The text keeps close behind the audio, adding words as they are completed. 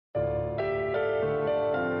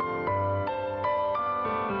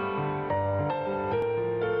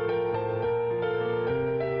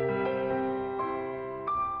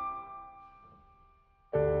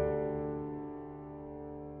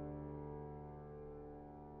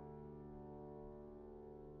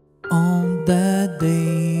that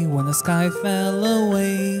day when the sky fell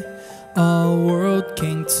away, our world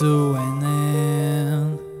came to an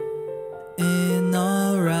end. In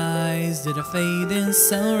our eyes did a fading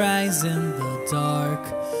sunrise in the dark,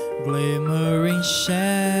 glimmering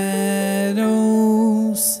shadows.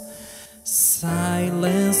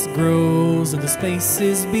 Silence grows in the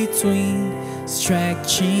spaces between,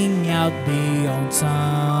 stretching out beyond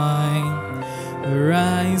time.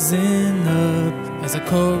 Rising up as the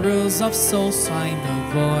chorus of souls find a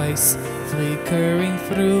voice, flickering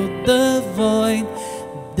through the void.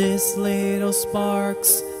 These little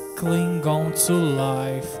sparks cling on to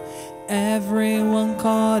life, everyone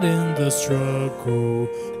caught in the struggle.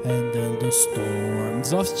 And in the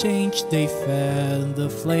storms of change they fan the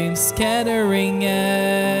flames, scattering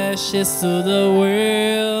ashes to the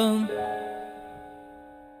wind.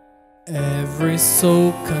 Every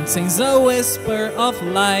soul contains a whisper of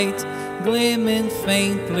light, gleaming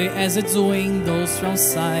faintly as it dwindles from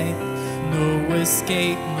sight. No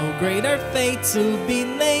escape, no greater fate to be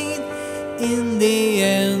made. In the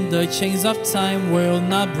end, the chains of time will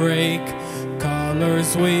not break.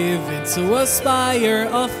 Colors weave into a spire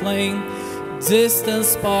of flame. Distant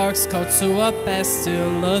sparks call to a past,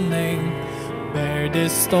 still a name. Bear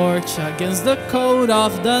this torch against the cold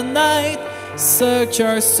of the night. Search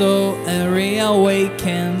your soul and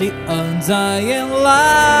reawaken the undying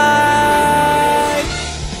light.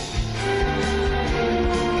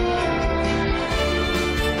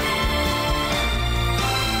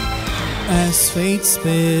 As fate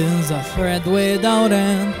spins a thread without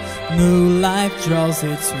end, new life draws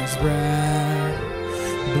its wings breath,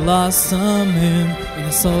 blossoming in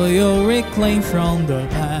a soil reclaimed from the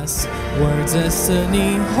past, where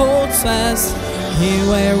destiny holds fast. Here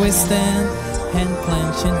where we stand, hand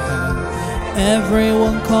clenched in hand,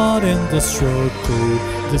 everyone caught in the struggle.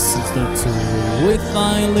 This is the tool we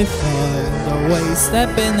finally find the way,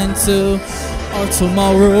 stepping into our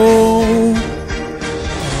tomorrow.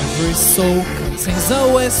 Every soul contains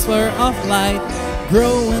a whisper of light,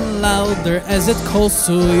 growing louder as it calls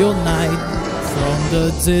to unite. From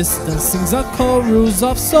the distance sings a chorus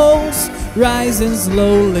of souls, rising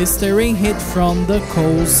slowly, stirring heat from the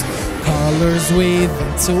coals. Colors weave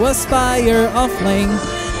into a spire of flame.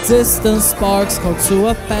 Distant sparks call to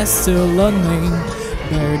a past, still a name.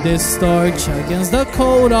 Bear this torch against the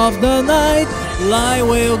cold of the night. Light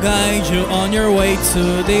will guide you on your way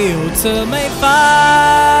to the ultimate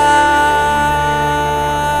fight.